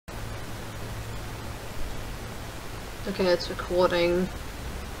Okay, it's recording.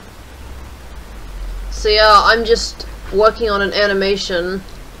 So yeah, I'm just working on an animation.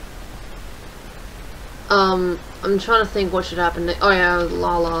 I'm trying to think what should happen next. Oh yeah,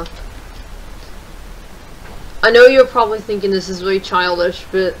 Lala. I know you're probably thinking this is really childish,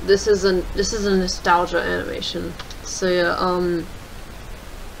 but this is a nostalgia animation. So yeah, I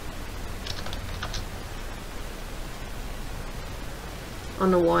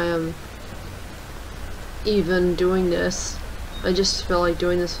don't know why I'm even doing this. I just feel like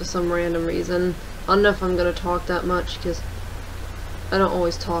doing this for some random reason. I don't know if I'm gonna talk that much, because I don't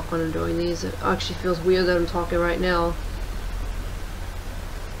always talk when I'm doing these. It actually feels weird that I'm talking right now.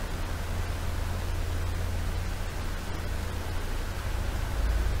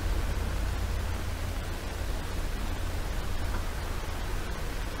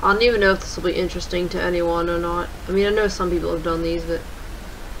 I don't even know if this will be interesting to anyone or not. I mean, I know some people have done these, but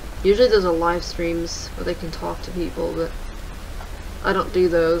usually those are live streams where they can talk to people, but I don't do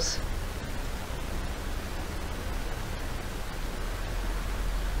those.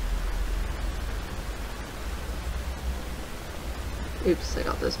 Oops, I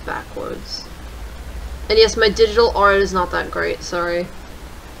got this backwards. And yes, my digital art is not that great, sorry.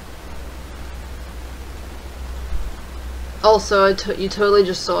 Also, you totally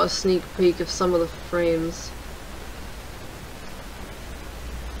just saw a sneak peek of some of the frames.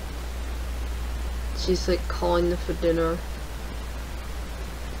 She's like calling them for dinner.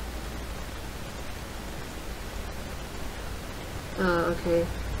 Okay.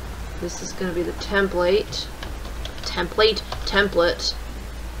 This is gonna be the template. Template.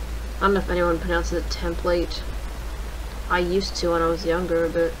 I don't know if anyone pronounces it template. I used to when I was younger,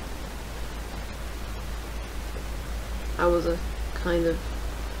 but I was a kind of...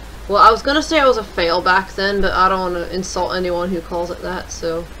 Well, I was gonna say I was a fail back then, but I don't want to insult anyone who calls it that,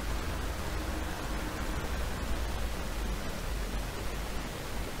 so...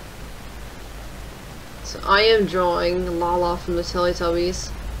 So I am drawing Lala from the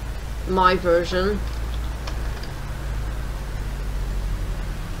Teletubbies. My version.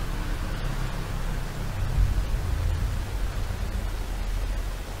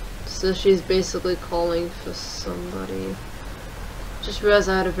 So she's basically calling for somebody. Just realized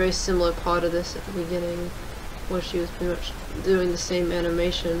I had a very similar part of this at the beginning, where she was pretty much doing the same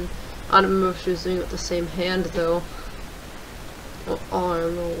animation. I don't remember if she was doing it with the same hand though, or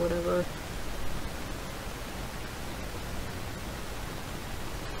arm or whatever.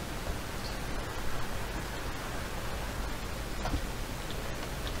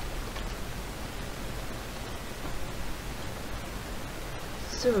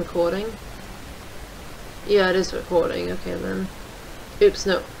 Is it recording? Yeah, it is recording. Okay then. Oops,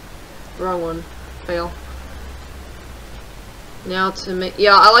 no. Wrong one. Fail. Now to make...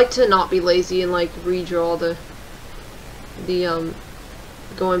 Yeah, I like to not be lazy and like redraw the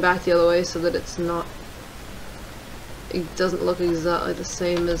going back the other way so that it's not... It doesn't look exactly the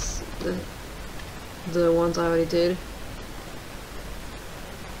same as the ones I already did.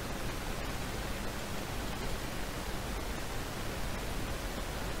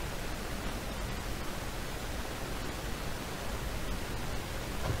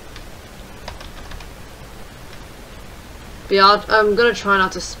 But yeah, I'm gonna try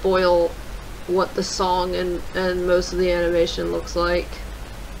not to spoil what the song and most of the animation looks like.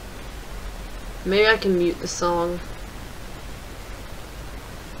 Maybe I can mute the song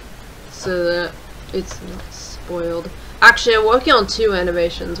so that it's not spoiled. Actually, I'm working on 2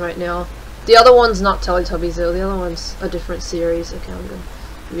 animations right now. The other one's not Teletubbies though, the other one's a different series. Okay, I'm gonna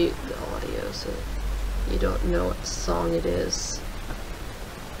mute the audio so you don't know what song it is.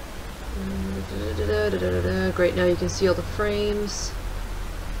 Great, now you can see all the frames.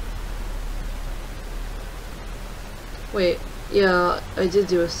 Wait, yeah, I did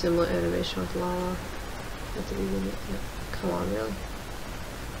do a similar animation with Lala at the beginning. Yeah. Come on, really?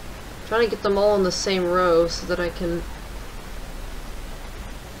 I'm trying to get them all in the same row so that I can...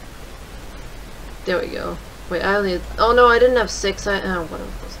 There we go. Wait, I only had... Oh no, I didn't have 6. Oh, whatever.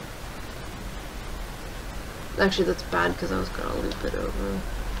 Actually, that's bad because I was gonna loop it over.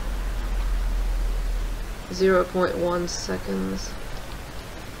 0.1 seconds.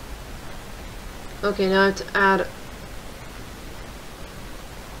 Okay, now I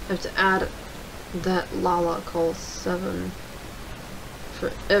have to add that Lala call 7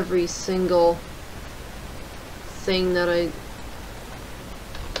 for every single thing that I...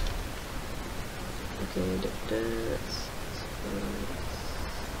 Okay, that's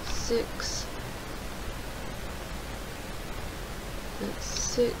 6. That's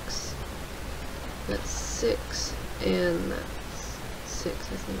 6. That's 6, and that's 6,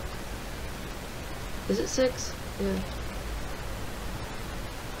 I think. Is it 6? Yeah.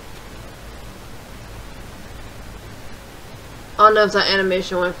 I don't know if that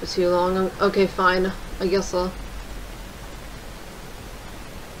animation went for too long. Okay, fine. I guess I'll...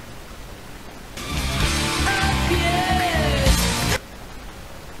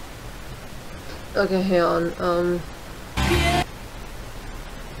 Okay, hang on.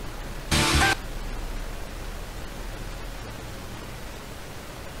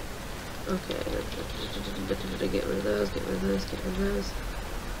 Okay. Get rid of those, get rid of those, get rid of those.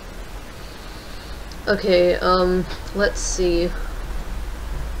 Okay, let's see.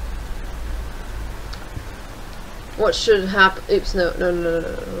 What should happen? Oops, no,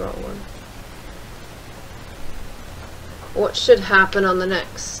 wrong one. What should happen on the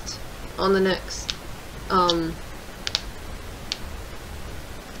next,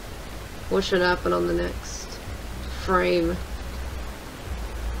 what should happen on the next frame?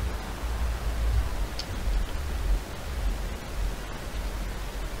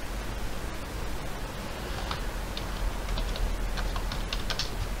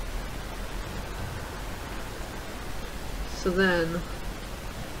 So then,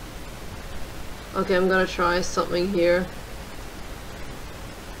 okay, I'm gonna try something here.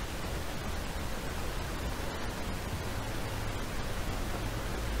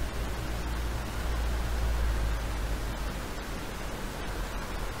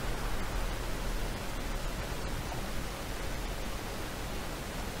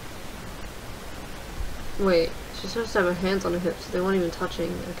 Wait, she's supposed to have her hands on her hips, they weren't even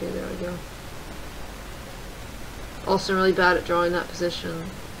touching. Okay, there we go. Also really bad at drawing that position,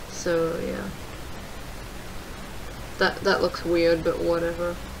 so yeah. That looks weird, but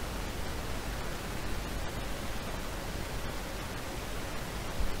whatever.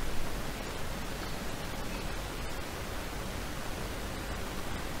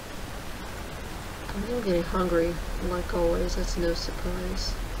 I'm getting hungry, like always, that's no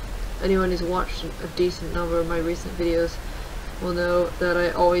surprise. Anyone who's watched a decent number of my recent videos will know that I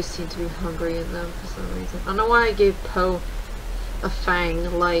always seem to be hungry in them for some reason. I don't know why I gave Poe a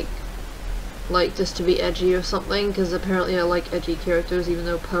fang, like just to be edgy or something, because apparently I like edgy characters, even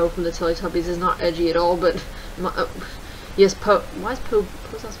though Poe from the Teletubbies is not edgy at all, but yes, Poe, why is Poe's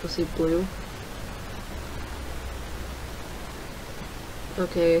not supposed to be blue?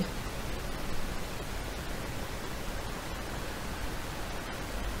 Okay.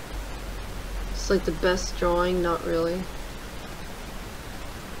 It's like the best drawing, not really.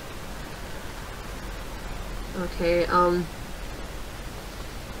 Okay,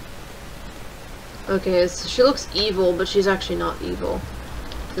 okay, so she looks evil, but she's actually not evil.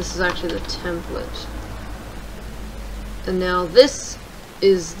 This is actually the template. And now this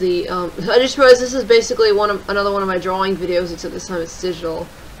is the, I just realized this is basically another one of my drawing videos, except this time it's digital.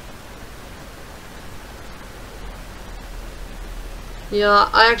 Yeah,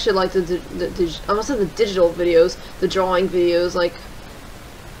 I actually like I almost said the digital videos, the drawing videos, like,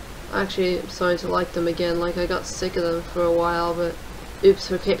 actually, I'm starting to like them again. Like, I got sick of them for a while, but... Oops,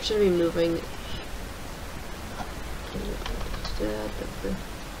 her cape should be moving.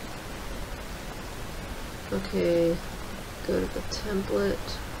 Okay, go to the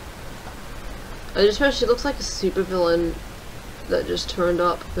template. I just realized she looks like a supervillain that just turned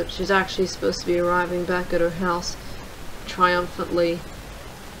up, but she's actually supposed to be arriving back at her house triumphantly.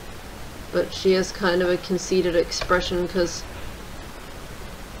 But she has kind of a conceited expression, because...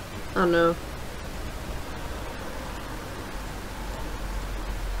 I don't know.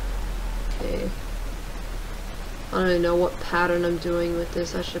 Okay. I don't even know what pattern I'm doing with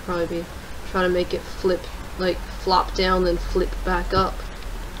this. I should probably be trying to make it flip, like flop down then flip back up.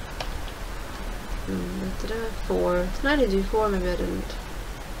 Did I have 4? Didn't I do 4? Maybe I didn't.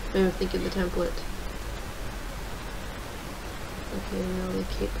 Maybe I'm thinking the template. Okay, now the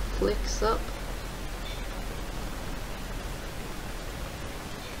cape flicks up.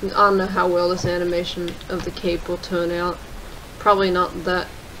 I don't know how well this animation of the cape will turn out. Probably not that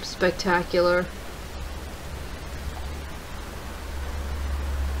spectacular.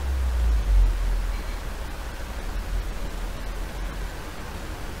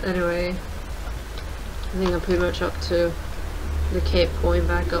 Anyway, I think I'm pretty much up to the cape going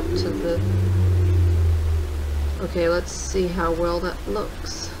back up to the... Okay, let's see how well that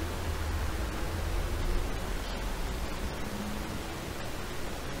looks.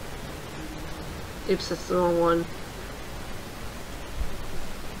 Oops, that's the wrong one.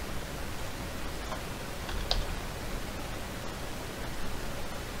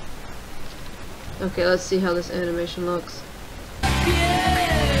 Okay, let's see how this animation looks.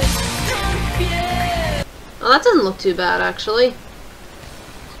 Oh, that doesn't look too bad, actually.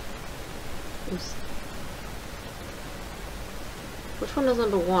 Oops. Which one is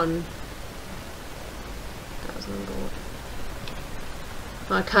number 1? That was number 1.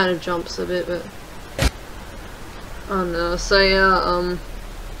 Well, it kind of jumps a bit, but I don't know. So yeah,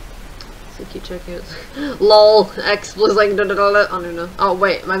 so keep checking it. LOL, X was like da da da da. I don't know. Oh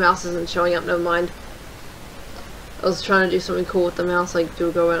wait, my mouse isn't showing up. Never mind. I was trying to do something cool with the mouse, like go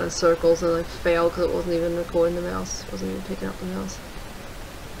around in circles, and like failed because it wasn't even recording the mouse. It wasn't even picking up the mouse.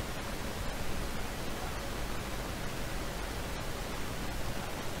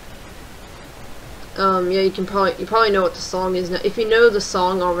 Yeah, you probably know what the song is now. If you know the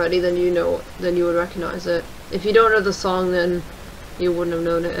song already, then you would recognize it. If you don't know the song, then you wouldn't have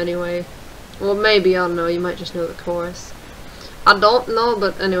known it anyway. Well, maybe, I don't know, you might just know the chorus. I don't know,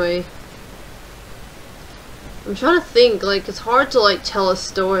 but anyway. I'm trying to think, like, it's hard to, like, tell a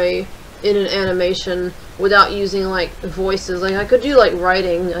story in an animation without using, like, voices. Like, I could do, like,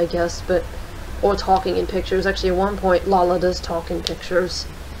 writing, I guess, but, or talking in pictures. Actually, at one point, Lala does talk in pictures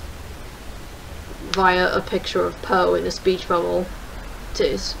via a picture of Poe in a speech bubble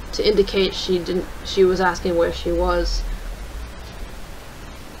to indicate she was asking where she was.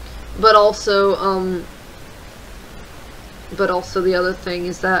 But also the other thing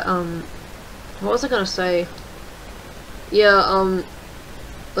is that, what was I gonna say? Yeah,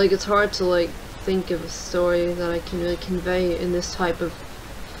 like, it's hard to, like, think of a story that I can really convey in this type of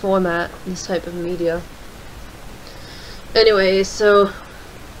format, this type of media. Anyway, so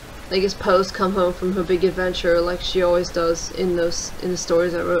I guess Poe's come home from her big adventure like she always does in the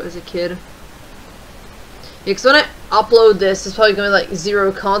stories I wrote as a kid. Yeah, cause when I upload this, it's probably gonna be like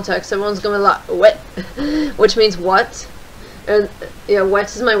 0 context. Everyone's gonna be like, "What?" Which means what? And yeah,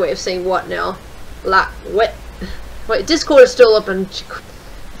 what is my way of saying what now. La what? Wait, Discord is still open.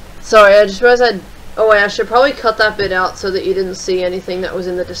 Sorry, I just realized oh wait, I should probably cut that bit out so that you didn't see anything that was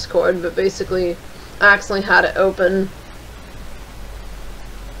in the Discord. But basically, I accidentally had it open.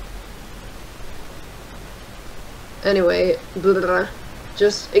 Anyway, blah, blah, blah.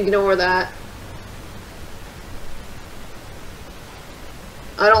 Just ignore that.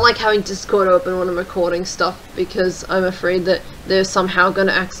 I don't like having Discord open when I'm recording stuff because I'm afraid that they're somehow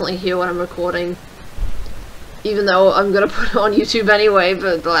gonna accidentally hear what I'm recording. Even though I'm gonna put it on YouTube anyway,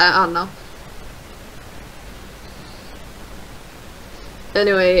 but I don't know.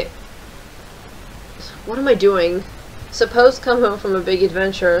 Anyway, what am I doing? Suppose come home from a big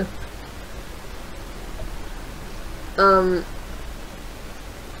adventure.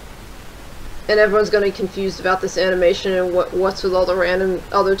 And everyone's gonna be confused about this animation and what's with all the random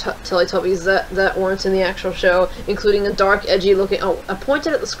other Teletubbies that weren't in the actual show, including a dark, edgy looking. Oh, I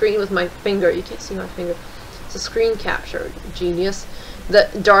pointed at the screen with my finger. You can't see my finger. It's a screen capture, genius.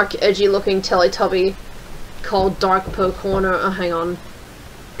 That dark, edgy looking Teletubby called Dark Poe Corner. Oh, hang on.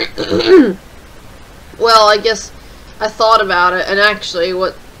 Well, I guess I thought about it, and actually,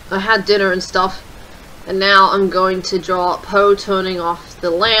 I had dinner and stuff. And now I'm going to draw Poe turning off the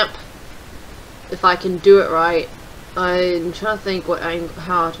lamp, if I can do it right. I'm trying to think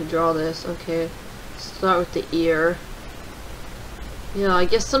how to draw this. Okay, start with the ear. Yeah, I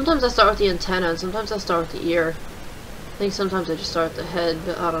guess sometimes I start with the antenna, and sometimes I start with the ear. I think sometimes I just start with the head,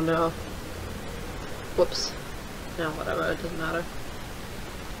 but I don't know. Whoops. No, whatever, it doesn't matter.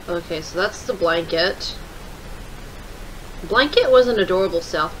 Okay, so that's the Blanket. Blanket was an adorable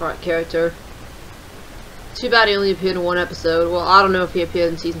South Park character. Too bad he only appeared in 1 episode. Well, I don't know if he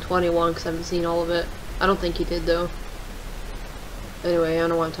appeared in season 21 because I haven't seen all of it. I don't think he did, though. Anyway, I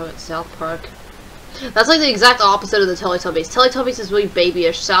don't want to talk about South Park. That's like the exact opposite of the Teletubbies. Teletubbies is really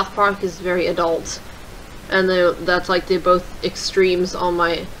babyish. South Park is very adult. And that's like they're both extremes on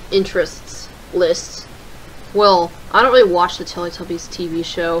my interests list. Well, I don't really watch the Teletubbies TV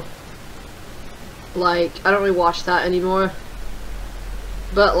show. Like, I don't really watch that anymore.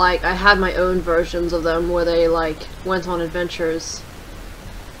 But, like, I had my own versions of them where they, like, went on adventures.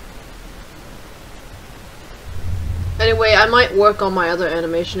 Anyway, I might work on my other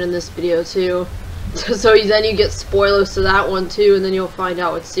animation in this video, too. So then you get spoilers to that one, too, and then you'll find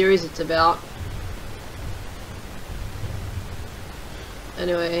out what series it's about.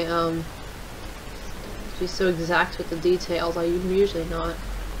 Anyway, be so exact with the details, I'm usually not.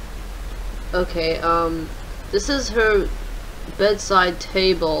 Okay, this is her bedside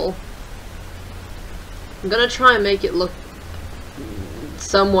table. I'm gonna try and make it look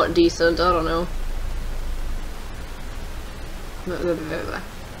somewhat decent, I don't know.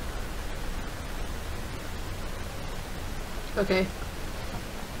 Okay.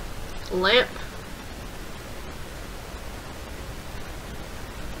 Lamp.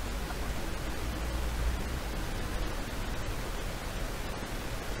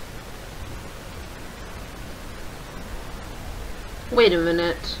 Wait a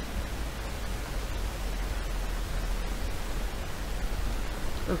minute.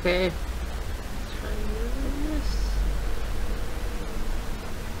 Okay. Try moving this.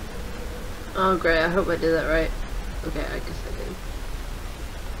 Oh great, I hope I did that right. Okay, I guess I did.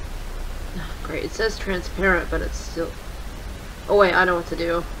 Oh, great, it says transparent, but it's still... Oh wait, I know what to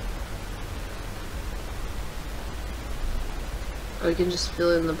do. Or you can just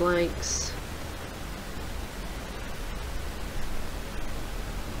fill in the blanks.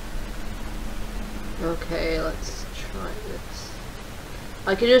 Okay, let's try this.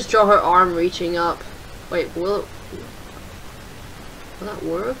 I can just draw her arm reaching up. Wait, will that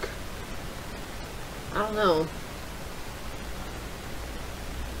work? I don't know.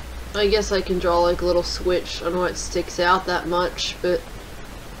 I guess I can draw like a little switch. I don't know why it sticks out that much, but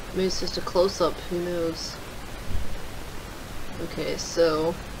maybe it's just a close-up, who knows. Okay,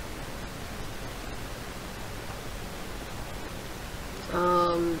 so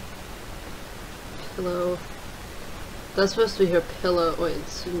pillow. That's supposed to be her pillow. Wait,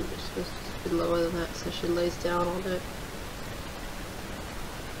 it's supposed to be lower than that, so she lays down on it.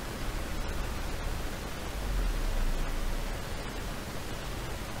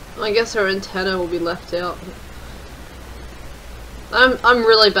 I guess her antenna will be left out. I'm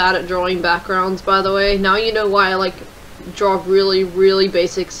really bad at drawing backgrounds, by the way. Now you know why I like draw really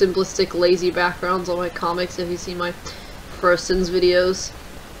basic, simplistic, lazy backgrounds on my comics if you see my Persons videos.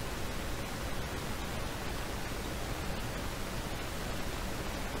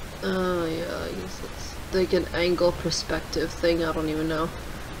 Oh yeah, I guess it's like an angle perspective thing, I don't even know.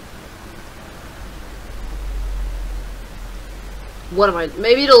 What am I?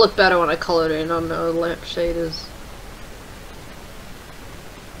 Maybe it'll look better when I color it in. I don't know, the lampshade is...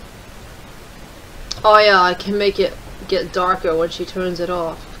 Oh yeah, I can make it get darker when she turns it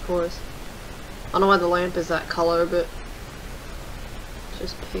off, of course. I don't know why the lamp is that color, but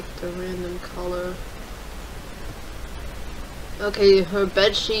just picked a random color. Okay, her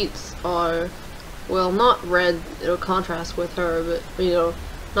bed sheets are, well, not red, it'll contrast with her, but, you know,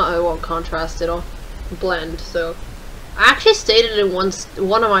 not it won't contrast, it'll blend, so. I actually stated in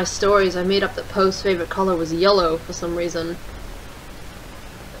one of my stories, I made up that Poe's favorite color was yellow for some reason.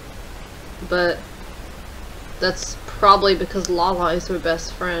 But that's probably because Lala is her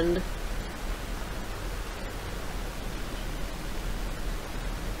best friend.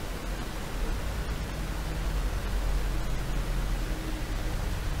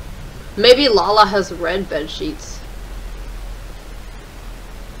 Maybe Lala has red bed sheets.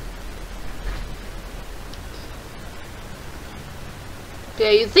 Yeah,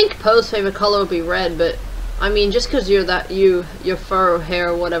 you'd think Poe's favorite color would be red, but I mean, just because your fur or hair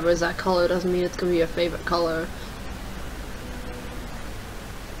or whatever is that color doesn't mean it's gonna be your favorite color.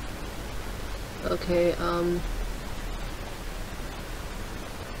 Okay, I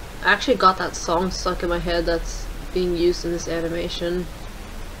actually got that song stuck in my head that's being used in this animation.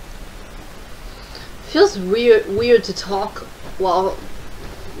 Feels weird to talk while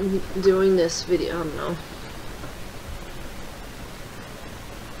doing this video, I don't know.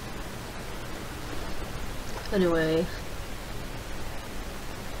 Anyway.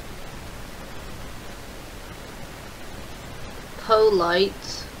 Poe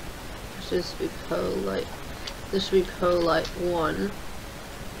Light. This should be Poe Light. This should be Poe Light 1.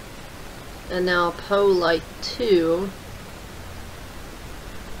 And now Poe Light 2.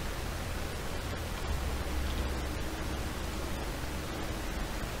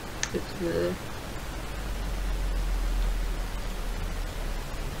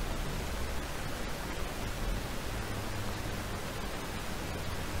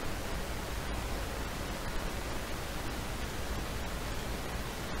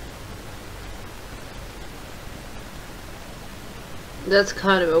 That's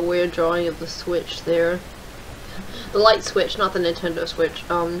kind of a weird drawing of the Switch there. The light switch, not the Nintendo Switch.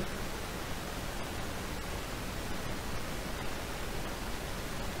 Oh,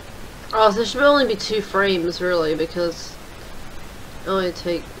 so there should only be 2 frames, really, because it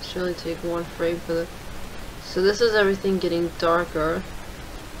should only take 1 frame for the... So this is everything getting darker.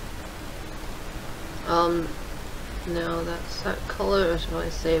 Now that's that color, or should I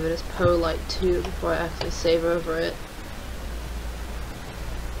save it as Poe Light 2 before I actually save over it?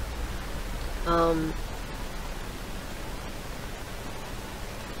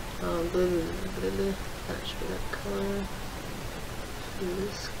 That should be that color.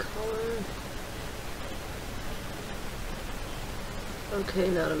 This color. Okay,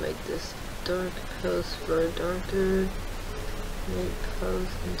 now to make this dark Poe's fur darker. Make Poe's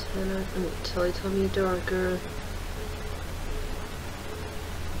antenna, Teletubby darker.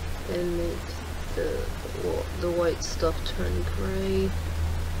 And make the white stuff turn gray.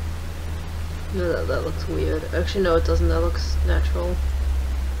 No, that looks weird. Actually, no, it doesn't. That looks natural.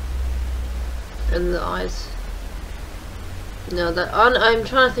 And the eyes. No, that I'm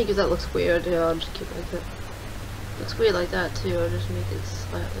trying to think if that looks weird. Yeah, I'll just keep it like that. Looks weird like that too. I'll just make it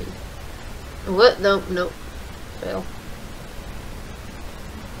slightly. What? Nope, nope. Fail.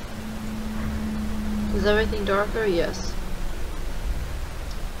 Is everything darker? Yes.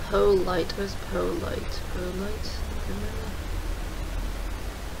 Poe light. Where's Poe light? Poe light?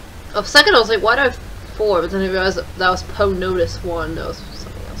 Oh, for a second I was like, why do I have 4? But then I realized that was Poe Notice 1. That was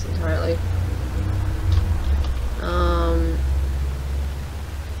something else entirely.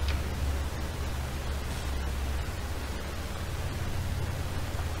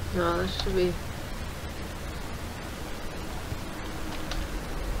 No, that should be.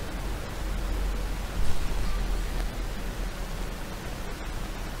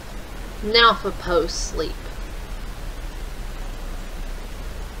 Now for post-sleep.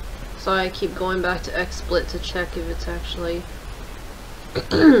 So I keep going back to XSplit to check if it's actually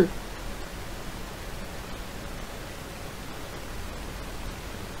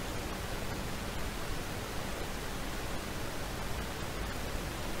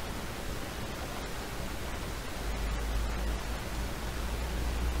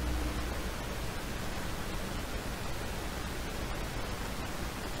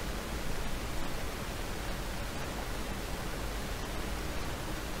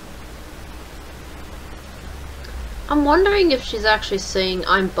I'm wondering if she's actually saying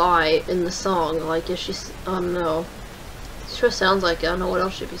I'm bi in the song, like if she's, I don't know. It sure sounds like it. I don't know what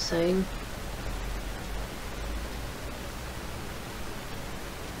else she'd be saying.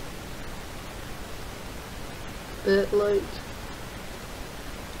 Bit like,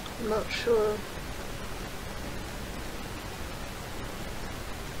 I'm not sure.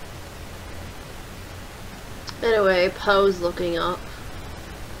 Anyway, Poe's looking up.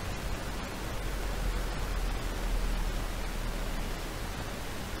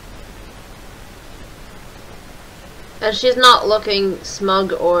 And she's not looking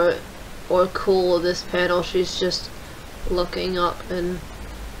smug or cool this panel, she's just looking up and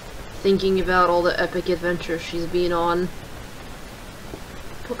thinking about all the epic adventures she's been on.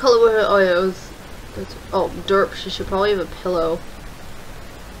 What color were her eyes? Oh, derp, she should probably have a pillow.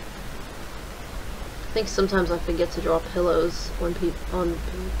 I think sometimes I forget to draw pillows when on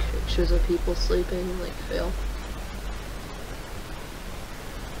pictures of people sleeping, like fail.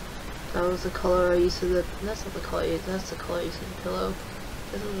 That was the color I used for the. That's not the color I used. That's the color I used for the pillow.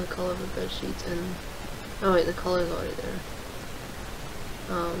 This is the color of the bed sheets, and oh wait, the color's already there.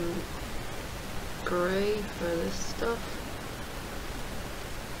 Gray for this stuff.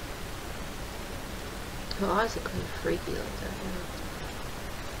 Her eyes look kind of freaky like that.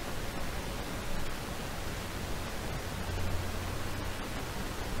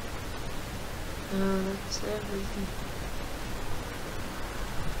 Yeah. That's everything.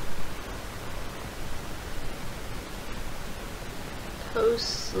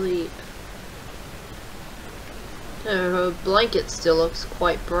 Post-sleep. Her blanket still looks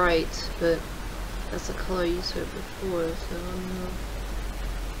quite bright, but that's the color I used for it before, so I don't know.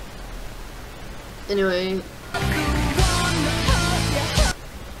 Anyway.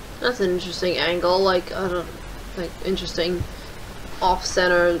 That's an interesting angle, like, I don't, like, interesting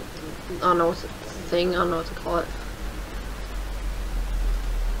off-center, I don't know what's the thing, I don't know what to call it.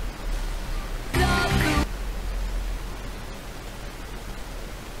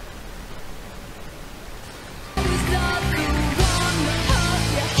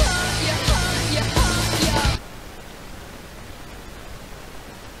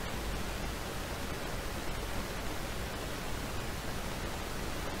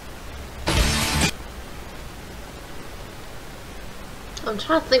 I'm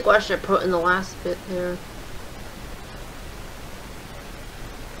trying to think what I should put in the last bit there.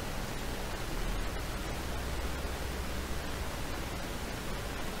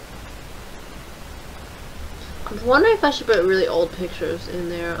 I'm wondering if I should put really old pictures in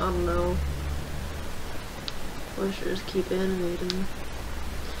there. I don't know. Or I should just keep animating.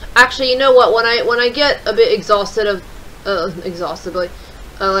 Actually, you know what? When I get a bit exhausted of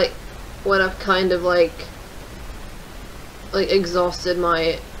like when I've kind of like exhausted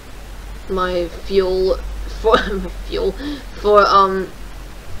my fuel for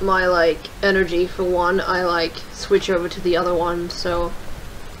my like energy for one, I like switch over to the other one. So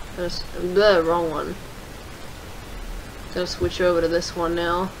that's the wrong one. Gonna switch over to this one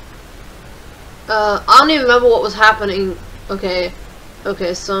now. I don't even remember what was happening. Okay,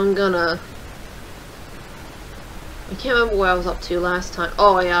 so I'm gonna. I can't remember where I was up to last time.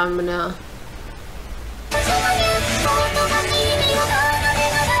 Oh yeah, I remember now.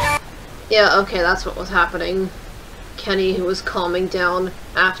 Yeah, okay, that's what was happening. Kenny, who was calming down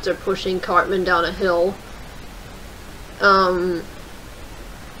after pushing Cartman down a hill. I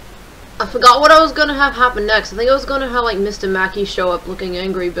forgot what I was gonna have happen next. I think I was gonna have, like, Mr. Mackey show up looking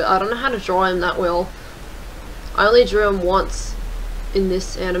angry, but I don't know how to draw him that well. I only drew him once in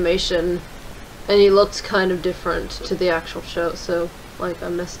this animation, and he looked kind of different to the actual show, so, like, I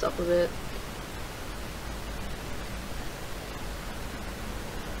messed up a bit.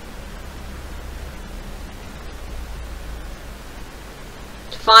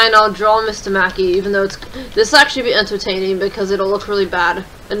 Fine, I'll draw Mr. Mackey, even though this will actually be entertaining because it'll look really bad,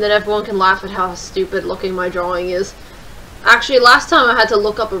 and then everyone can laugh at how stupid looking my drawing is. Actually, last time I had to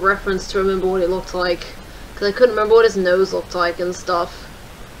look up a reference to remember what it looked like, because I couldn't remember what his nose looked like and stuff.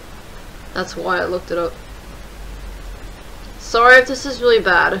 That's why I looked it up. Sorry if this is really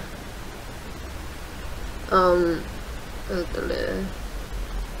bad.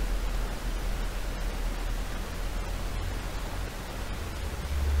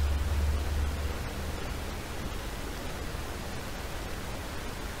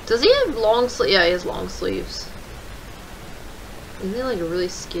 Does he have long sleeves? Yeah, he has long sleeves. Isn't he like really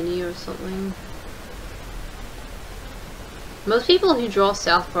skinny or something? Most people who draw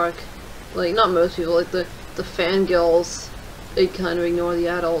South Park, like, not most people, like the fangirls, they kind of ignore the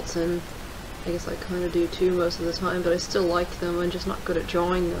adults, and I guess I kind of do too most of the time, but I still like them. I'm just not good at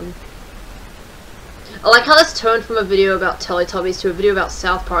drawing them. I like how this turned from a video about Teletubbies to a video about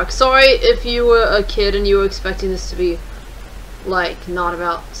South Park. Sorry if you were a kid and you were expecting this to be, like, not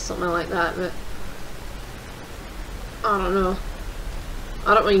about something like that, but I don't know.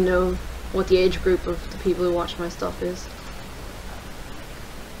 I don't really know what the age group of the people who watch my stuff is.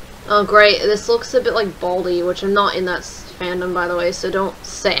 Oh great, this looks a bit like Baldy, which I'm not in that fandom, by the way, so don't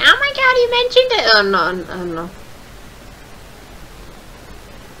say, oh my god, you mentioned it! I'm not.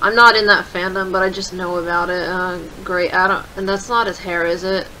 I'm not in that fandom, but I just know about it. Great, and that's not his hair, is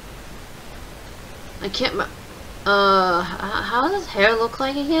it? I can't, how does his hair look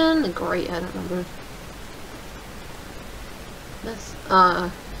like again? Great, I don't remember. That's,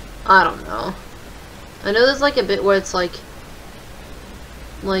 I don't know. I know there's like a bit where it's like,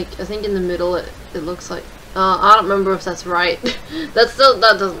 I think in the middle it looks like, I don't remember if that's right. That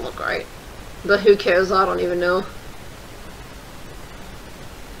doesn't look right. But who cares, I don't even know.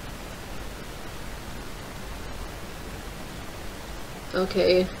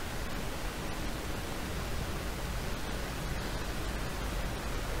 Okay. I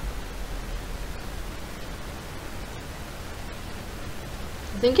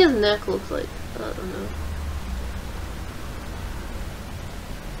think his neck looks like, I don't know.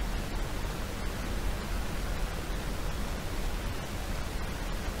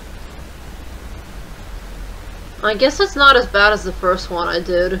 I guess it's not as bad as the first one I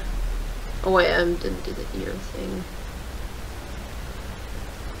did. Oh wait, I didn't do the ear thing.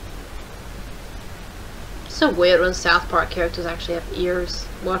 It's so weird when South Park characters actually have ears.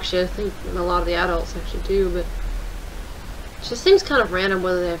 Well, actually, I think a lot of the adults actually do, but it just seems kind of random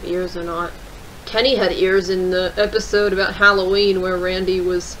whether they have ears or not. Kenny had ears in the episode about Halloween where Randy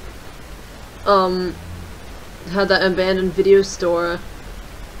was, had that abandoned video store.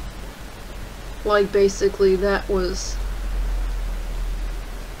 Like, basically, that one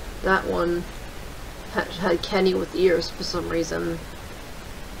had Kenny with ears for some reason.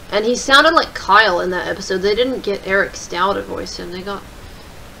 And he sounded like Kyle in that episode. They didn't get Eric Stout to voice him. They got,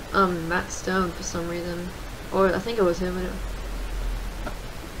 Matt Stone for some reason. Or, I think it was him, anyway.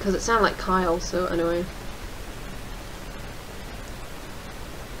 Because it sounded like Kyle, so anyway.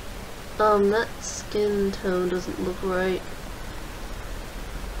 That skin tone doesn't look right.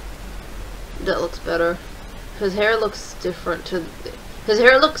 That looks better. His hair looks different to... His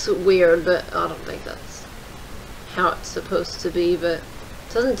hair looks weird, but I don't think that's how it's supposed to be, but...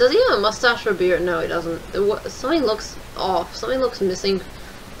 Does he have a mustache or beard? No, he doesn't. Something looks off. Something looks missing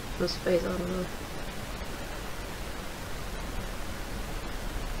from his face. I don't know.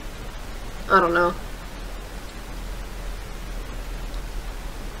 I don't know.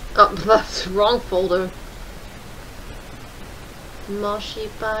 Oh, that's wrong folder. Moshi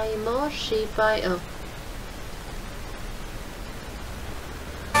Pai, oh.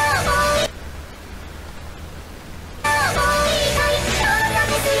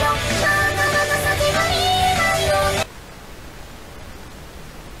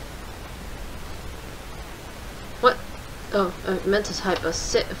 What? Oh, I meant to type a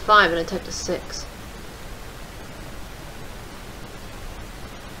 5 and I typed a 6.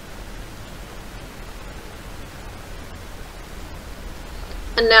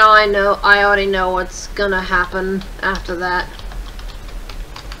 And now I already know what's gonna happen after that.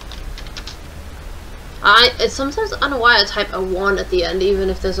 Sometimes, I don't know why I type a 1 at the end, even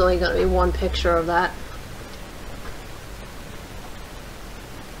if there's only gonna be one picture of that.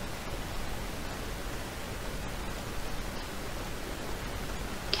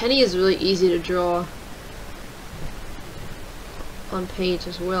 Kenny is really easy to draw on paint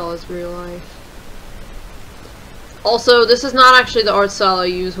as well as real life. Also, this is not actually the art style I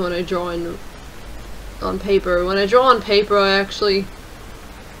use when I draw on paper. When I draw on paper, I actually,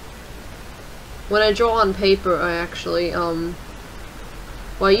 well,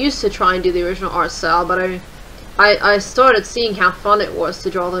 I used to try and do the original art style, but I started seeing how fun it was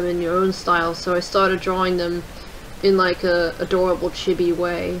to draw them in your own style, so I started drawing them in like a adorable chibi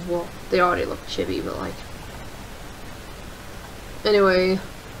way. Well, they already look chibi, but like, anyway,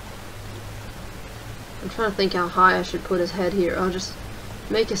 I'm trying to think how high I should put his head here. I'll just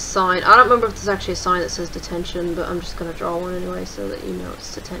make a sign. I don't remember if there's actually a sign that says detention, but I'm just gonna draw one anyway so that you know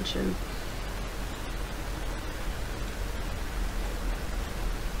it's detention.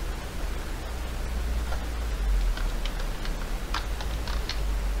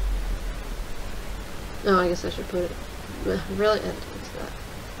 No, I guess I should put it. Really? I didn't do that.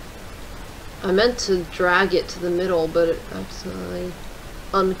 I meant to drag it to the middle, but it accidentally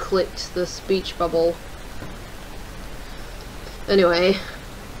unclicked the speech bubble. Anyway.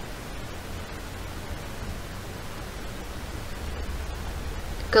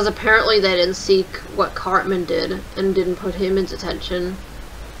 Because apparently they didn't seek what Cartman did and didn't put him in detention.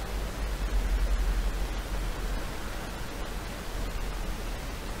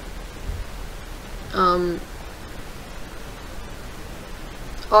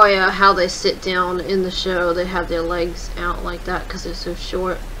 Oh yeah, how they sit down in the show, they have their legs out like that because they're so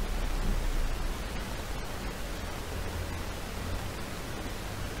short.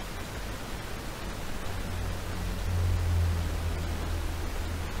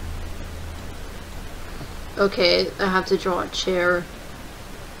 Okay, I have to draw a chair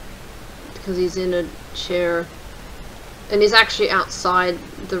because he's in a chair and he's actually outside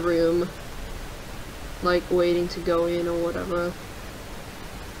the room, like waiting to go in or whatever.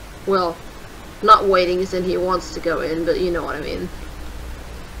 Well, not waiting as in he wants to go in, but you know what I mean.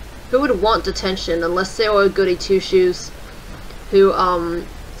 Who would want detention unless they were goody two-shoes who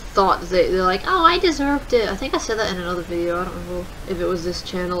thought they're like, oh, I deserved it. I think I said that in another video. I don't know if it was this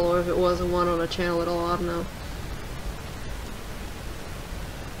channel or if it wasn't one on a channel at all. I don't know.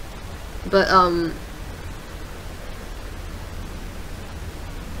 But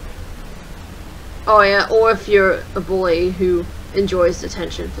oh yeah, or if you're a boy who enjoys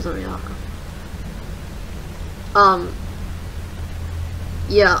detention for some reason.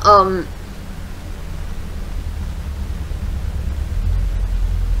 Yeah,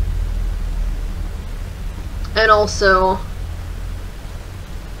 and also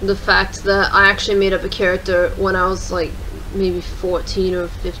the fact that I actually made up a character when I was like maybe 14 or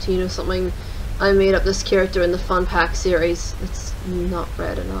 15 or something. I made up this character in the Fun Pack series. It's not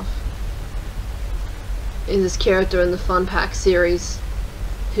read enough. In this character in the Fun Pack series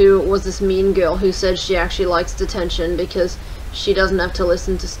who was this mean girl who said she actually likes detention because she doesn't have to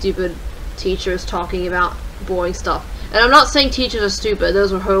listen to stupid teachers talking about boring stuff. And I'm not saying teachers are stupid,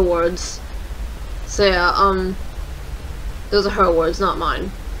 those were her words. So yeah, those are her words, not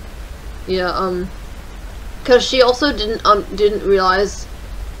mine. Yeah, because she also didn't realize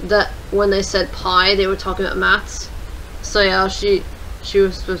that when they said pi, they were talking about maths. So yeah, she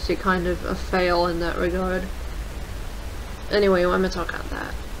was supposed to be kind of a fail in that regard. Anyway, why am I talking about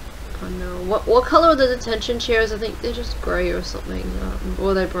that? I don't know. What color are the detention chairs? I think they're just gray or something.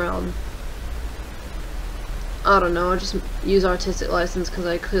 Or they're brown. I don't know. I just use artistic license because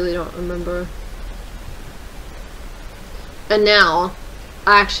I clearly don't remember. And now,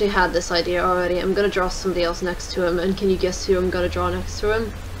 I actually had this idea already. I'm gonna draw somebody else next to him, and can you guess who I'm gonna draw next to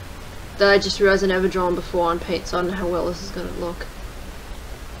him? That I just realized I never drawn before on paint, so I don't know how well this is gonna look.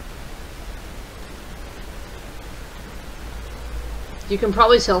 You can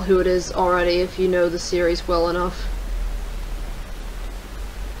probably tell who it is already if you know the series well enough.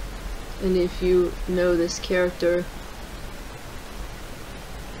 And if you know this character.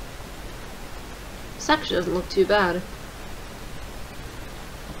 This actually doesn't look too bad.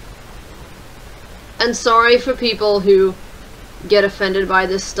 And sorry for people who get offended by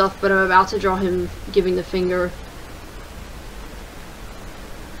this stuff, but I'm about to draw him giving the finger.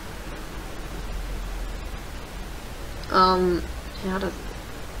 How does...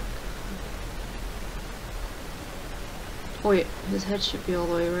 Oh wait, his head should be all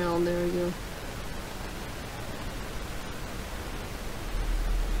the way around, there we go.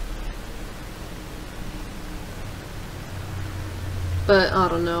 But, I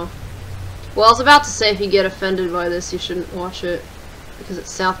don't know. Well, I was about to say if you get offended by this, you shouldn't watch it because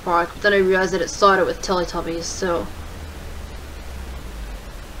it's South Park, but then I realized that it started with Teletubbies, so.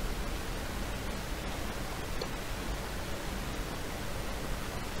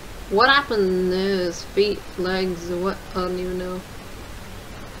 What happened there? His feet, legs, or what? I don't even know.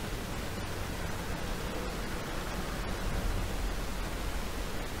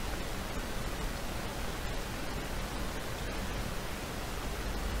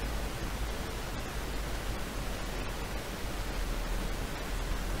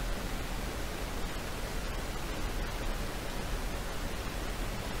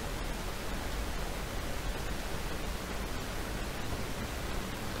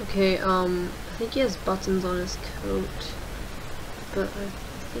 Okay, I think he has buttons on his coat, but I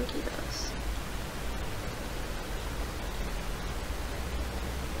think he does.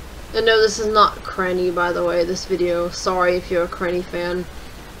 And no, this is not Cranny, by the way, this video. Sorry if you're a Cranny fan,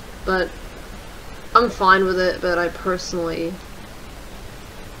 but I'm fine with it, but I personally...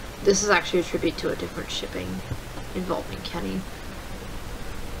 This is actually a tribute to a different shipping involving Kenny.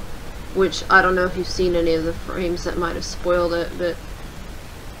 Which, I don't know if you've seen any of the frames that might have spoiled it, but...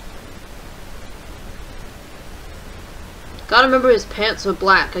 Gotta remember his pants are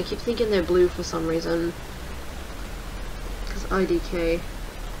black. I keep thinking they're blue for some reason. Because IDK.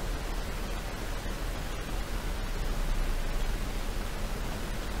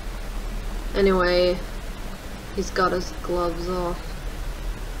 Anyway, he's got his gloves off.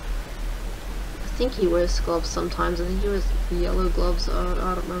 I think he wears gloves sometimes. I think he wears yellow gloves. I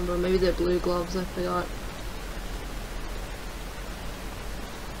don't remember. Maybe they're blue gloves. I forgot.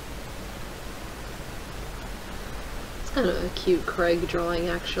 Kind of a cute Craig drawing,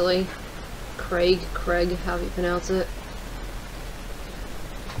 actually. Craig, how do you pronounce it?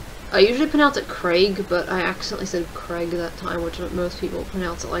 I usually pronounce it Craig, but I accidentally said Craig that time, which most people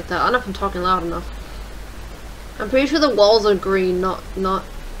pronounce it like that. I don't know if I'm talking loud enough. I'm pretty sure the walls are green, not...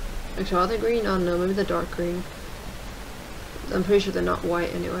 Actually, are they green? I don't know, maybe they're dark green. I'm pretty sure they're not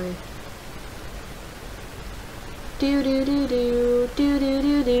white, anyway. Do-do-do-do,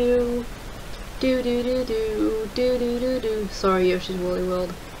 do-do-do-do. Do do do do do do do do. Sorry, Yoshi's Woolly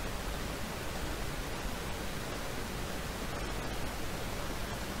World.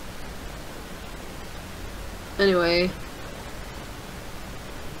 Anyway,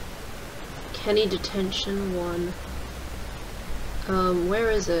 Kenny Detention 1. Where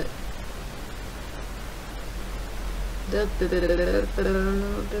is it? There it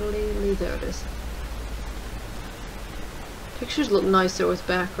is. Pictures look nicer with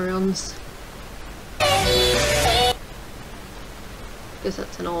backgrounds. Guess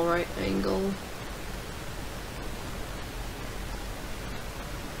that's an alright angle.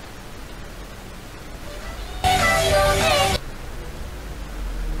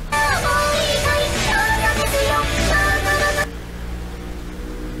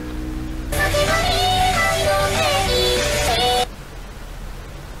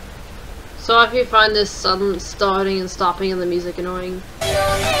 So if you find this sudden starting and stopping and the music annoying,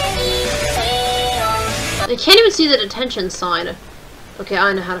 I can't even see the detention sign. Okay,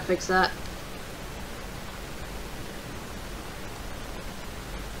 I know how to fix that.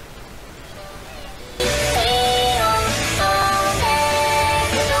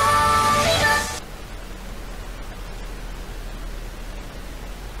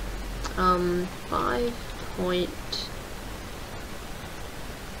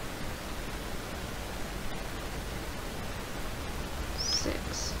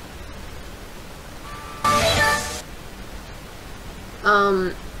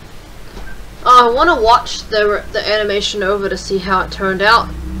 I want to watch the animation over to see how it turned out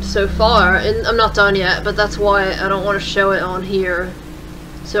so far, and I'm not done yet, but that's why I don't want to show it on here.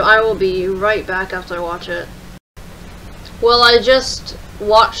 So I will be right back after I watch it. Well, I just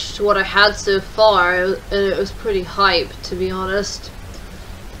watched what I had so far, and it was pretty hype, to be honest,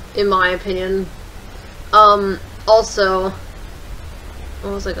 in my opinion. Also,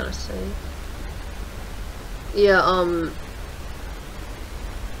 what was I gonna say?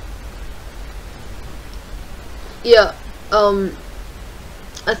 Yeah,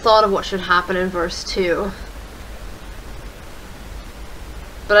 I thought of what should happen in verse 2.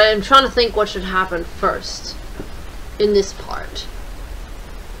 But I'm trying to think what should happen first in this part.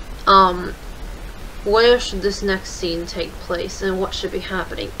 Where should this next scene take place and what should be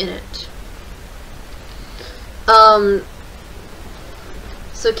happening in it?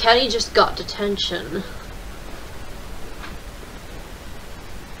 So Kenny just got detention.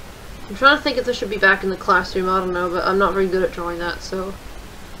 I'm trying to think if this should be back in the classroom, I don't know, but I'm not very good at drawing that, so...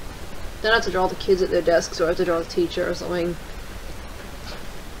 Then I have to draw the kids at their desks, or I have to draw the teacher or something.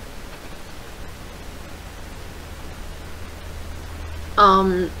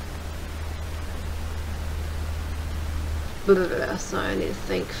 Sorry, I need to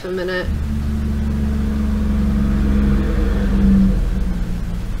think for a minute.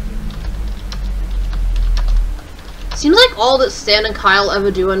 Seems like all that Stan and Kyle ever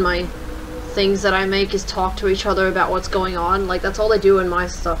do in my things that I make is talk to each other about what's going on. Like, that's all they do in my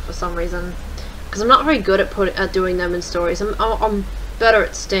stuff for some reason. Because I'm not very good at doing them in stories. I'm better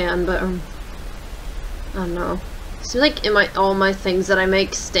at Stan, but I don't know. It seems like in all my things that I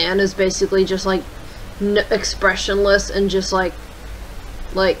make, Stan is basically just like expressionless and just like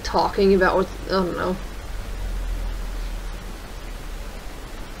talking about what, I don't know.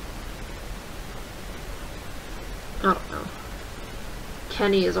 I don't know.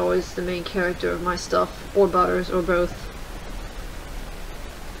 Kenny is always the main character of my stuff, or Butters, or both.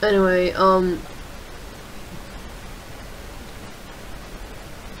 Anyway,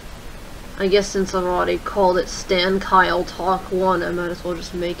 I guess since I've already called it Stan Kyle Talk 1, I might as well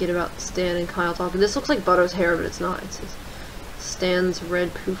just make it about Stan and Kyle talking. This looks like Butters' hair, but it's not. It's Stan's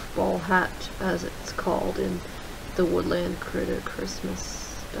red poof ball hat, as it's called in the Woodland Critter Christmas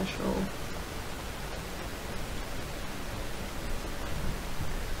special.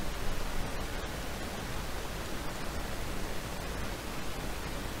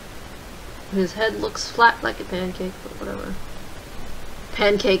 His head looks flat like a pancake, but whatever.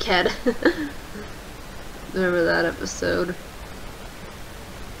 Pancake head. Remember that episode.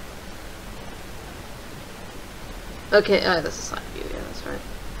 Okay, that's a side view, yeah, that's right.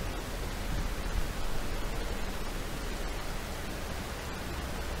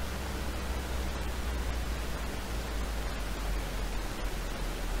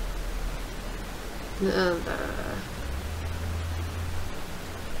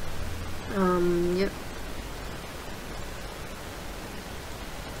 Yep.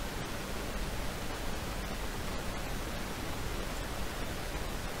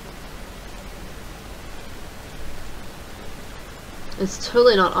 It's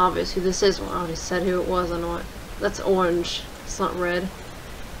totally not obvious who this is. Well, I already said who it was. I know it. That's orange. It's not red.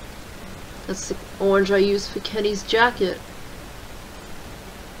 That's the orange I used for Kenny's jacket.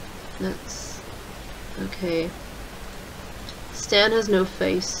 That's... okay. Stan has no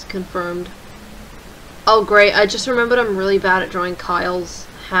face. Confirmed. Oh, great. I just remembered I'm really bad at drawing Kyle's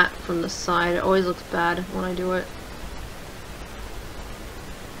hat from the side. It always looks bad when I do it.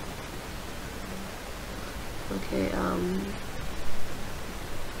 Okay,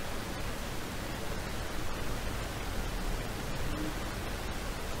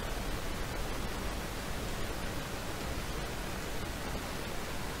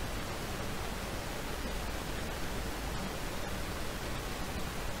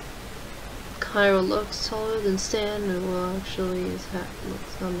 Kyle looks taller than Stan, and well, actually, his hat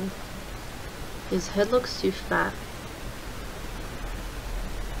looks, his head looks too fat.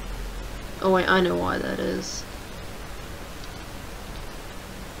 Oh wait, I know why that is.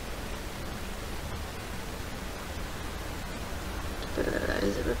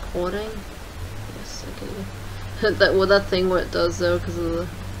 Is it recording? Yes, okay. that thing what it does though, because of the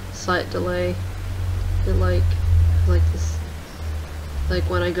slight delay. It like this. Like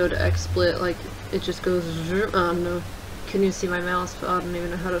when I go to XSplit, like it just goes. I don't know. Can you see my mouse? But I don't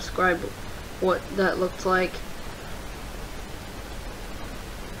even know how to describe what that looked like.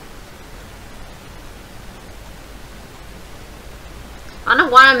 I don't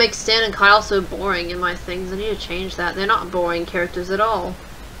know why I make Stan and Kyle so boring in my things. I need to change that. They're not boring characters at all.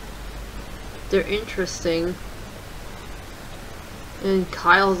 They're interesting. And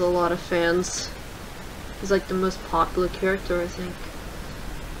Kyle's a lot of fans. He's like the most popular character, I think.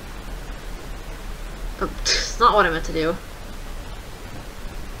 It's not what I meant to do.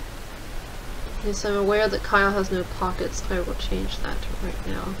 Yes, I'm aware that Kyle has no pockets. I will change that right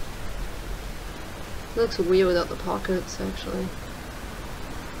now. It looks weird without the pockets, actually.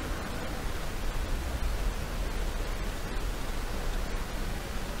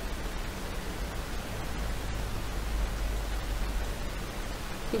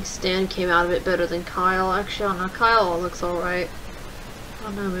 I think Stan came out of it better than Kyle. Actually, I don't know. Kyle looks alright. I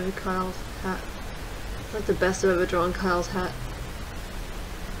don't know, maybe Kyle's hat. It's like the best I've ever drawn Kyle's hat.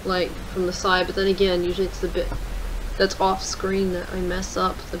 Like, from the side, but then again, usually it's the bit that's off screen that I mess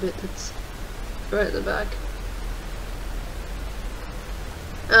up. The bit that's right at the back.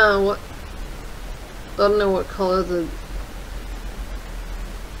 What? I don't know what color the...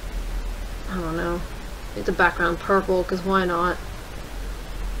 I don't know. Make the background purple, because why not?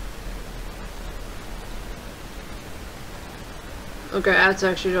 Okay, I have to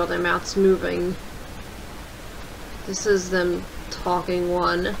actually draw their mouths moving. This is them talking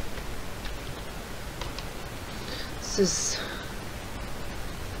one. This is...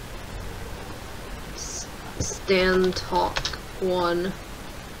 Stan talk 1.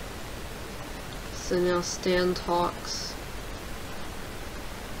 So now Stan talks.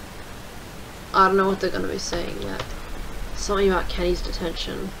 I don't know what they're gonna be saying yet. Something about Kenny's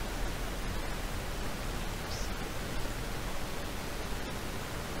detention.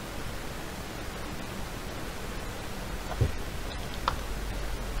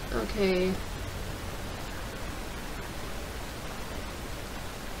 Okay.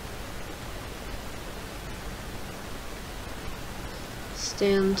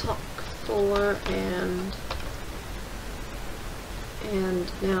 Stan talk 4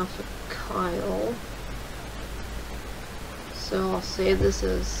 and now for Kyle. So I'll say this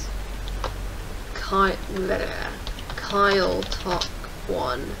is Kyle talk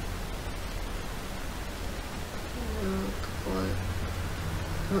 1.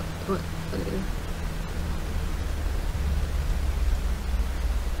 What?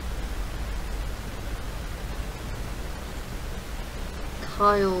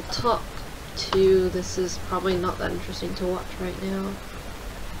 Kyle talk 2. This is probably not that interesting to watch right now.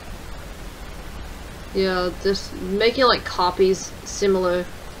 Yeah, just making like copies similar,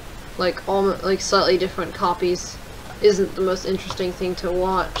 like almost like slightly different copies, isn't the most interesting thing to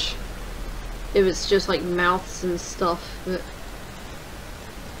watch. If it's just like mouths and stuff. But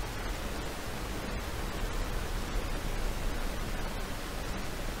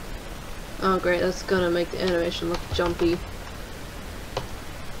oh great, that's gonna make the animation look jumpy.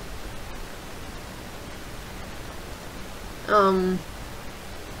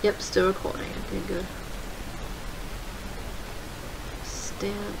 Yep, still recording. Okay, good.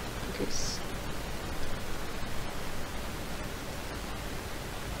 Okay.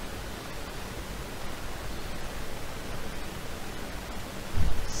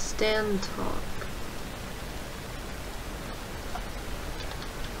 Stan talk.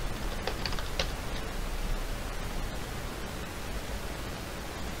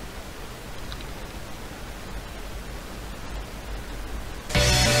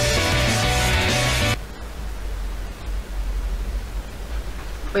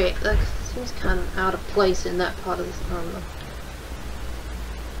 Wait, that seems kind of out of place in that part of this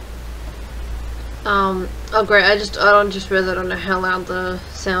oh great, I just realized I don't know how loud the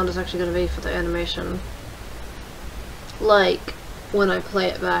sound is actually going to be for the animation. Like, when I play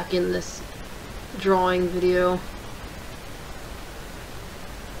it back in this drawing video.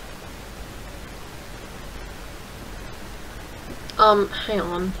 Hang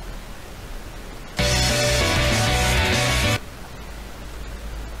on.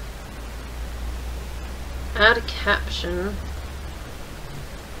 Add a caption.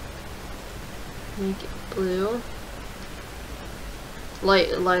 Make it blue.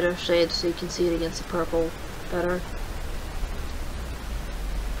 Lighter shade so you can see it against the purple better.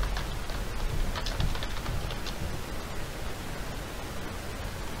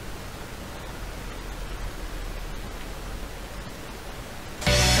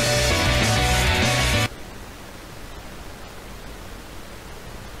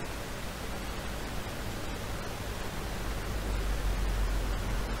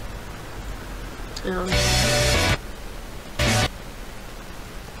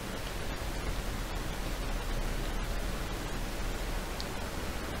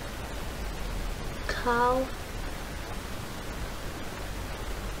 Cow.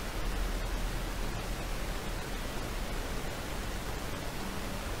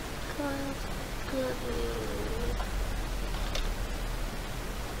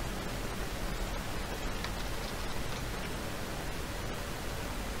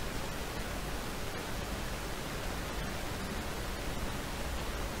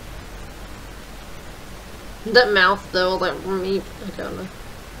 That mouth though, like me, I don't know.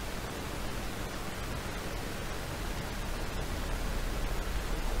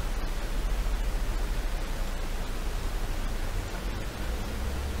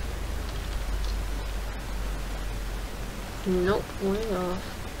 Nope, way off.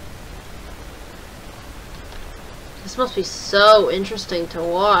 This must be so interesting to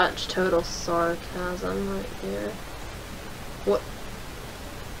watch. Total sarcasm right there. What?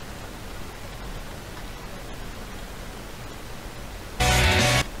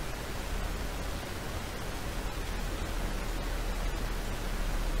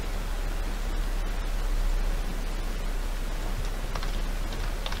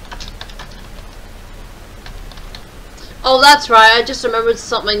 Oh, that's right. I just remembered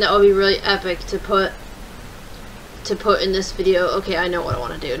something that would be really epic to put in this video. Okay, I know what I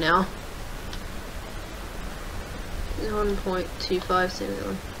want to do now. 1.25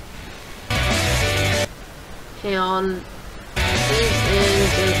 centimeter. Hang on. He's in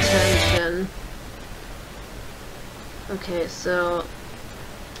detention. Okay, so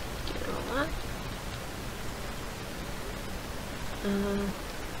get all that.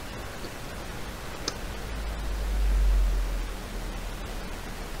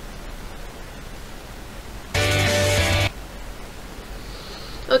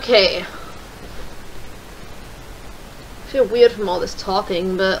 Okay. I feel weird from all this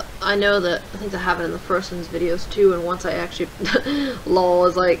talking, but I know that I think that happened in the first one's videos too. And once I actually, lol,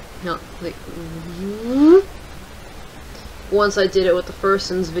 is like, you know, like, once I did it with the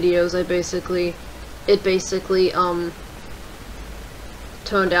first one's videos, it basically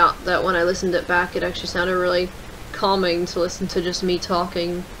turned out that when I listened it back, it actually sounded really calming to listen to just me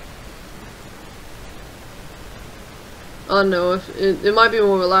talking. I don't know, if it might be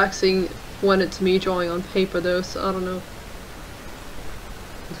more relaxing when it's me drawing on paper though, so I don't know.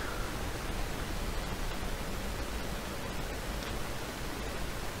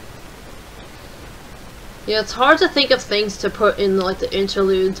 Yeah, it's hard to think of things to put in like the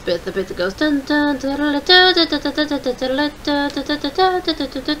interludes bit, the bit that goes dun dun dun dun dun.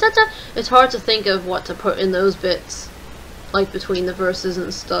 It's hard to think of what to put in those bits, like between the verses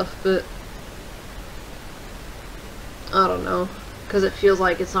and stuff, but I don't know, because it feels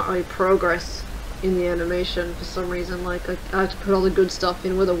like it's not really progress in the animation for some reason. Like I have to put all the good stuff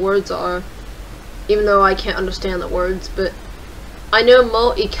in where the words are, even though I can't understand the words, but I know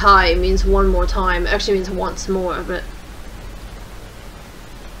mo ikai means one more time. It actually means once more, but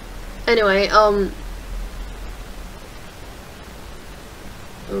anyway,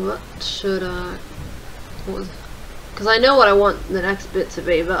 what should I, because I know what I want the next bit to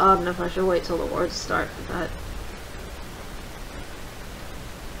be, but I don't know if I should wait till the words start for that.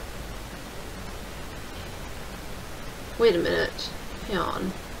 Wait a minute, hang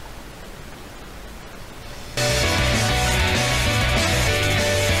on.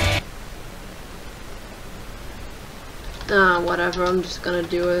 Whatever, I'm just gonna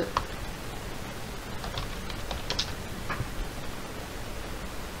do it.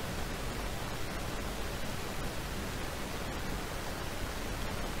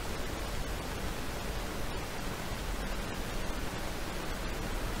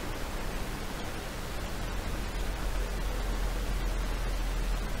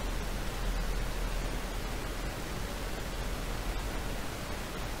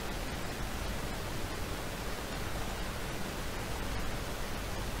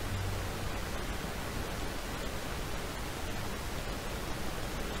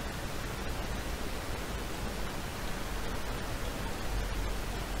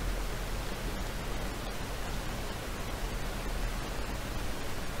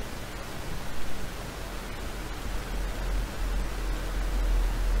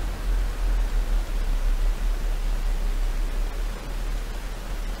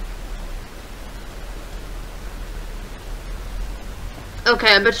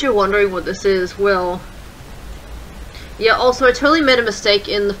 Okay, I bet you're wondering what this is. Well, yeah, also I totally made a mistake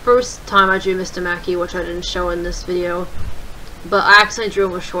in the first time I drew Mr. Mackey, which I didn't show in this video. But I accidentally drew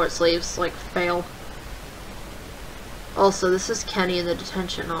him with short sleeves, like, fail. Also, this is Kenny in the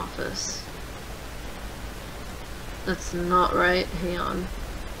detention office. That's not right. Hang on.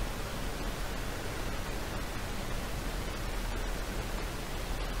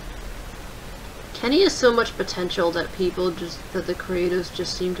 Kenny has so much potential that the creatives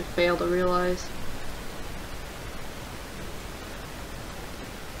just seem to fail to realize.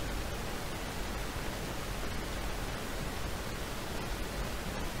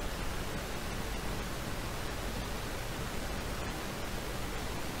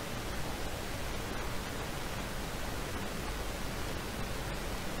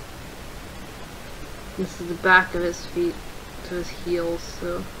 This is the back of his feet to his heels,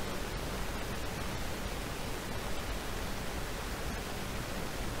 so.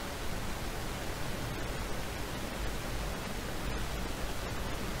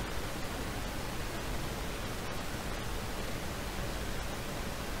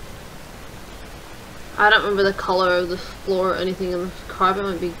 I don't remember the color of the floor or anything, and the carpet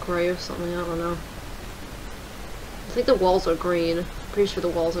might be gray or something, I don't know. I think the walls are green. I'm pretty sure the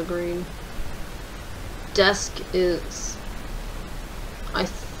walls are green. Desk is, I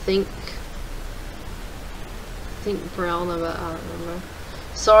think brown, but I don't remember.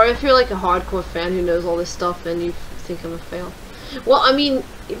 Sorry if you're like a hardcore fan who knows all this stuff and you think I'm a fail. Well, I mean,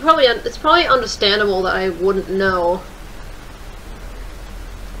 it's probably understandable that I wouldn't know,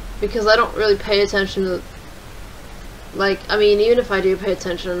 because I don't really pay attention to, like, I mean, even if I do pay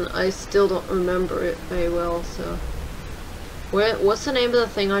attention, I still don't remember it very well, so. What's the name of the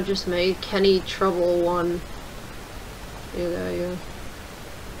thing I just made? Kenny Trouble 1. Yeah, there you go.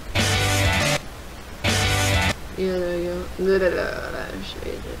 Yeah, there you go.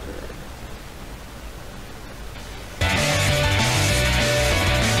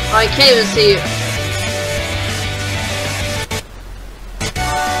 I can't even see it.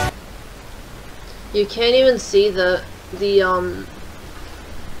 You can't even see the you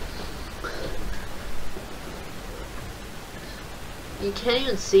can't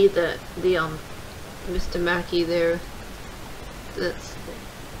even see the Mr. Mackey there. That's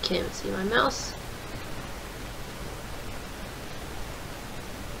can't even see my mouse.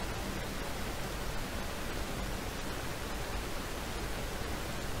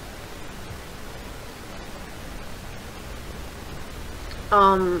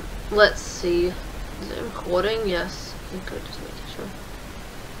 Let's see. Is it recording? Yes. Okay, just making sure.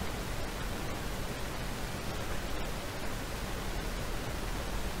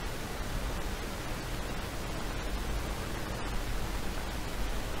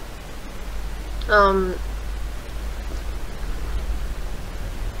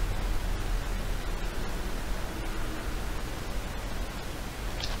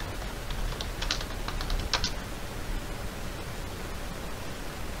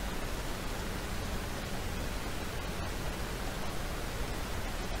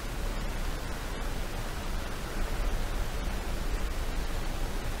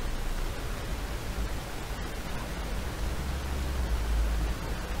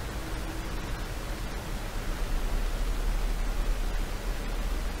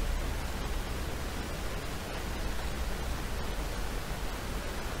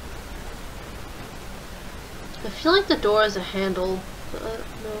 I feel like the door has a handle, but I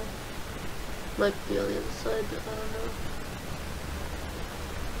don't know. Might be on the other side, but I don't know.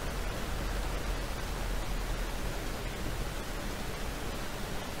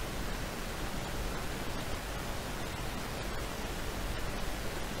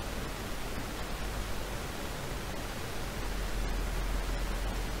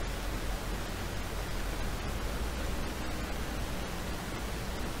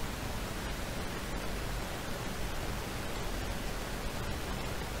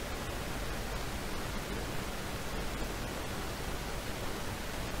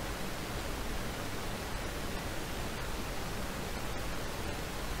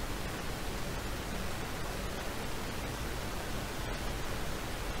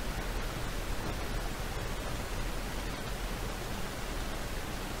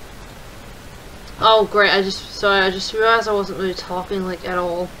 Oh great, I just realized I wasn't really talking like at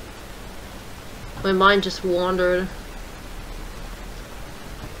all. My mind just wandered.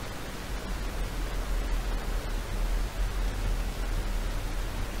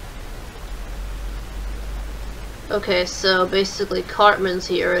 Okay, so basically Cartman's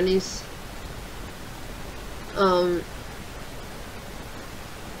here and he's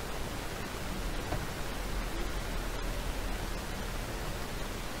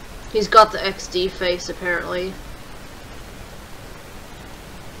he's got the XD face apparently.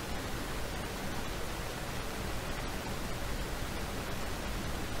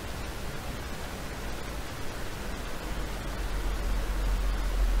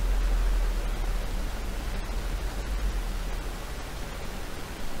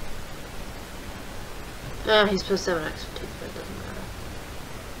 He's supposed to have an extra tooth, but it doesn't matter.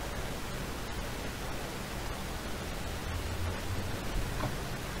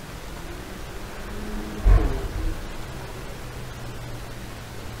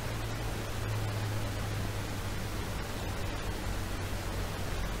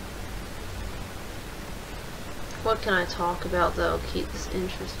 What can I talk about that'll keep this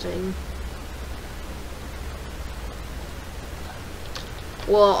interesting?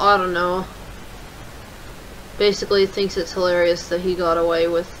 Well, I don't know. Basically thinks it's hilarious that he got away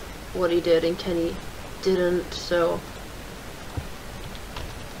with what he did and Kenny didn't, so...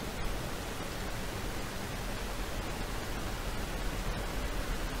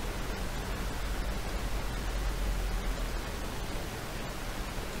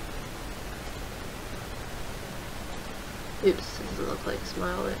 Oops, this doesn't look like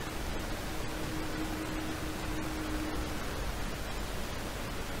Smile It.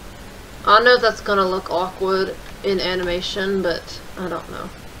 I don't know if that's gonna look awkward in animation, but I don't know.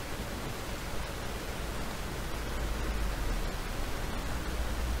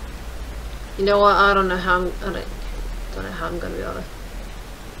 You know what? I don't know how I'm gonna be able to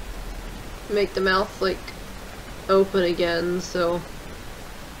make the mouth like open again. So.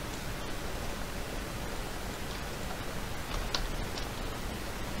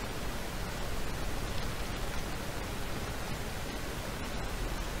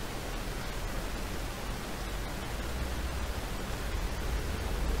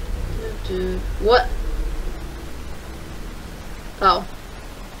 Dude, what?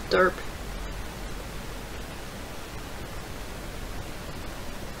 Derp.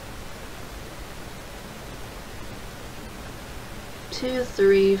 Two,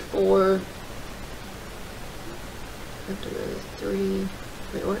 three, four. Three.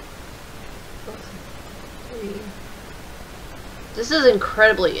 Wait, what? Three. This is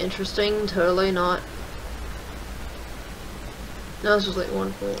incredibly interesting. Totally not. No, it's just like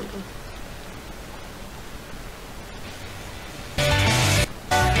one, four, one, two.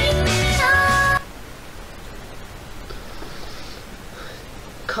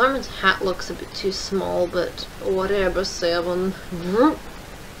 Carmen's hat looks a bit too small, but whatever, 7.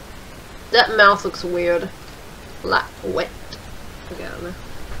 That mouth looks weird. Like wet. Okay, I don't know.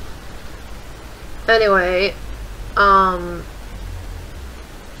 Anyway,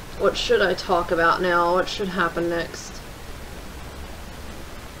 what should I talk about now? What should happen next?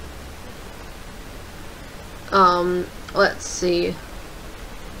 Let's see.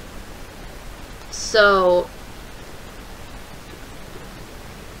 So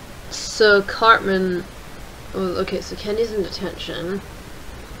Cartman, oh, okay, so Kenny's in detention.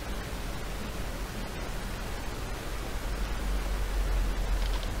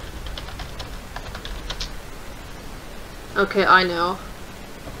 Okay, I know.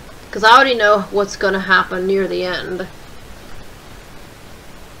 Because I already know what's gonna happen near the end.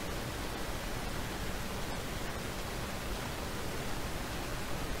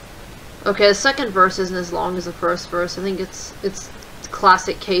 Okay, the second verse isn't as long as the first verse. I think it's a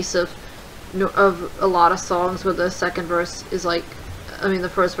classic case of a lot of songs where the second verse is like, I mean the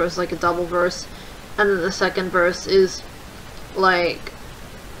first verse is like a double verse, and then the second verse is like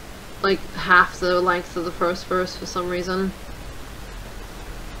half the length of the first verse for some reason.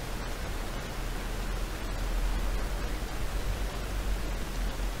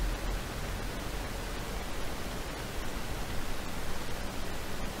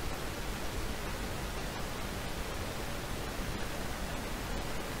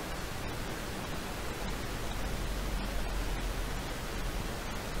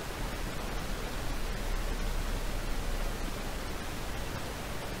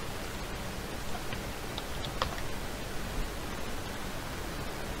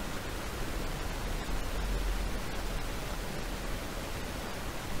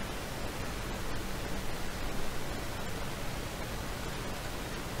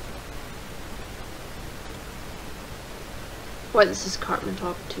 Wait, this is Cartman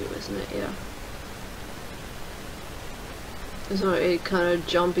Talk 2, isn't it? Yeah. It's not a kind of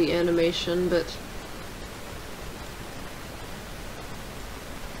jumpy animation, but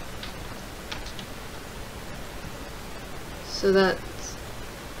so that's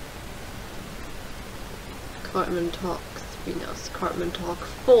Cartman Talk 3, now it's Cartman Talk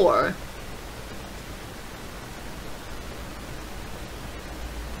 4.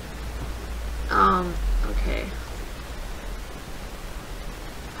 Okay.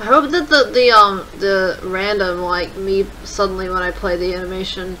 I hope that the random, like, me suddenly when I play the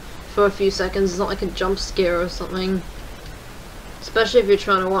animation for a few seconds is not like a jump scare or something. Especially if you're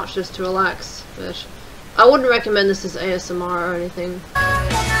trying to watch this to relax. But I wouldn't recommend this as ASMR or anything.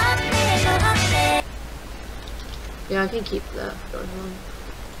 Yeah, I can keep that going on.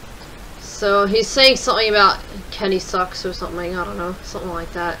 So he's saying something about Kenny sucks or something, I don't know, something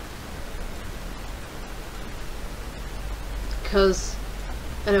like that. Because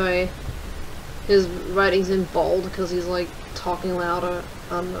anyway, his writing's in bold because he's like talking louder.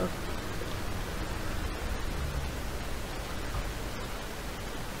 I don't know.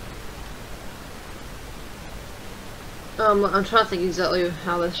 I'm trying to think exactly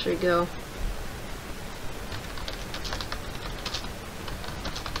how this should go.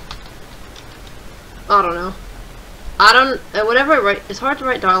 I don't know. Whenever I write, it's hard to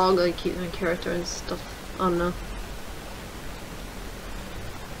write dialogue like keep my character and stuff. I don't know.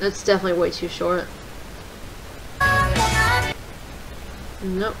 That's definitely way too short.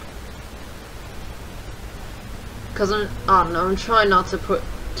 Nope. Because I don't know, I'm trying not to put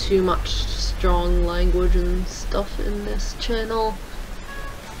too much strong language and stuff in this channel.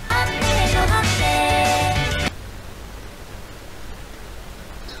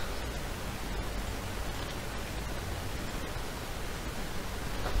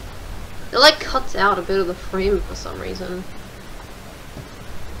 It like cuts out a bit of the frame for some reason.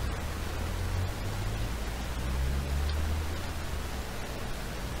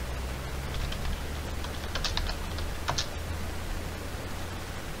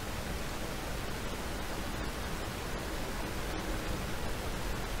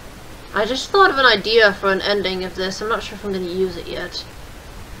 I just thought of an idea for an ending of this. I'm not sure if I'm going to use it yet.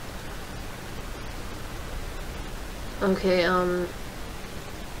 Okay,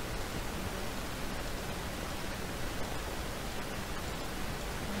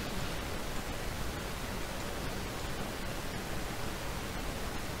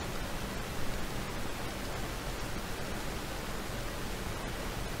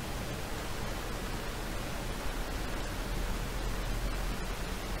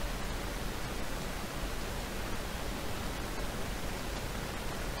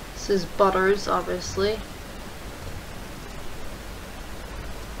 is Butters, obviously.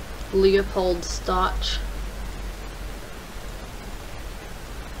 Leopold Stotch.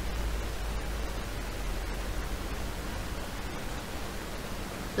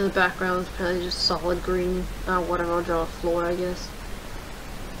 In the background is apparently just solid green. Whatever, I'll draw a floor, I guess.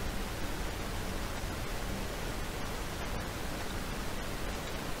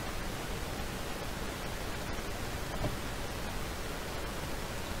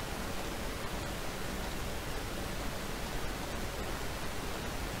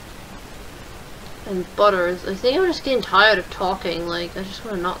 And Butters, I think I'm just getting tired of talking, like, I just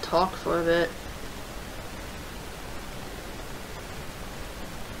want to not talk for a bit.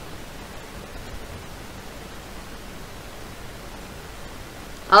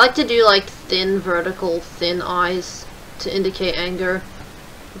 I like to do, like, thin, vertical, thin eyes to indicate anger.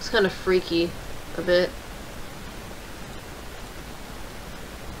 It's kind of freaky, a bit.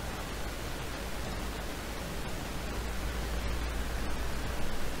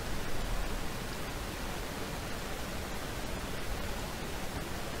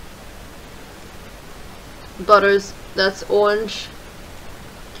 Butters, that's orange.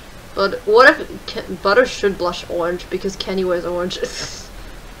 But what if Butters should blush orange because Kenny wears orange?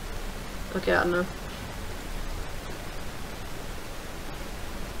 Okay, I don't know.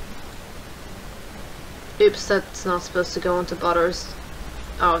 Oops, that's not supposed to go into Butters.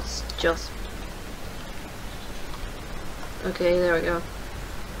 Oh, it's just... Okay, there we go.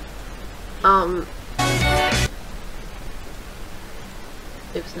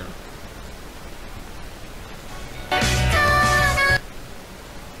 Oops, no.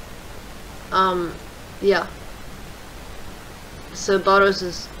 Yeah. So Butters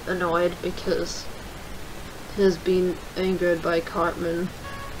is annoyed because he has been angered by Cartman.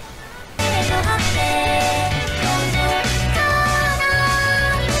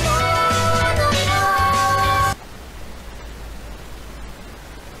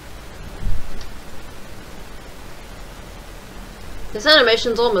 This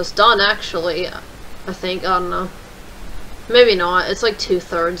animation's almost done, actually. I think, I don't know. Maybe not. It's like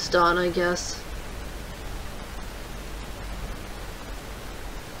 2/3 done, I guess.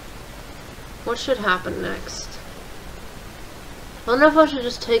 What should happen next? I don't know if I should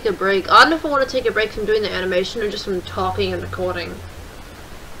just take a break. I don't know if I want to take a break from doing the animation or just from talking and recording.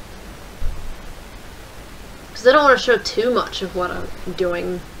 Because I don't want to show too much of what I'm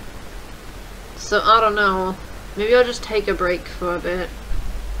doing. So, I don't know. Maybe I'll just take a break for a bit.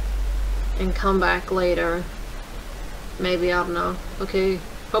 And come back later. Maybe, I don't know. Okay,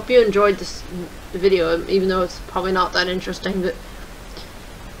 hope you enjoyed this video, even though it's probably not that interesting, but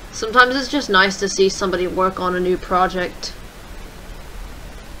sometimes it's just nice to see somebody work on a new project.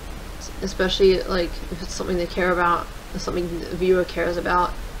 Especially, like, if it's something they care about, or something the viewer cares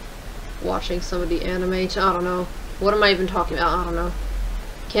about. Watching somebody animate, I don't know. What am I even talking about? I don't know.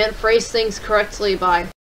 Can't phrase things correctly, bye.